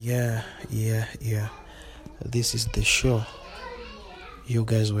Yeah. This is the show you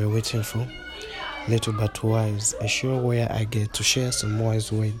guys were waiting for. Little But Wise, a show where I get to share some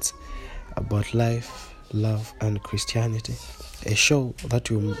wise words about life, love, and Christianity. A show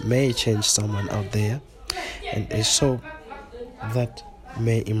that may change someone out there, and a show that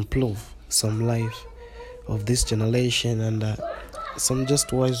may improve some life of this generation, and some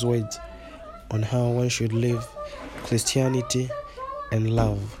just wise words on how one should live Christianity and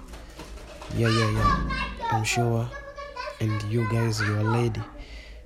love. Yeah. I'm sure, and you guys, you are ready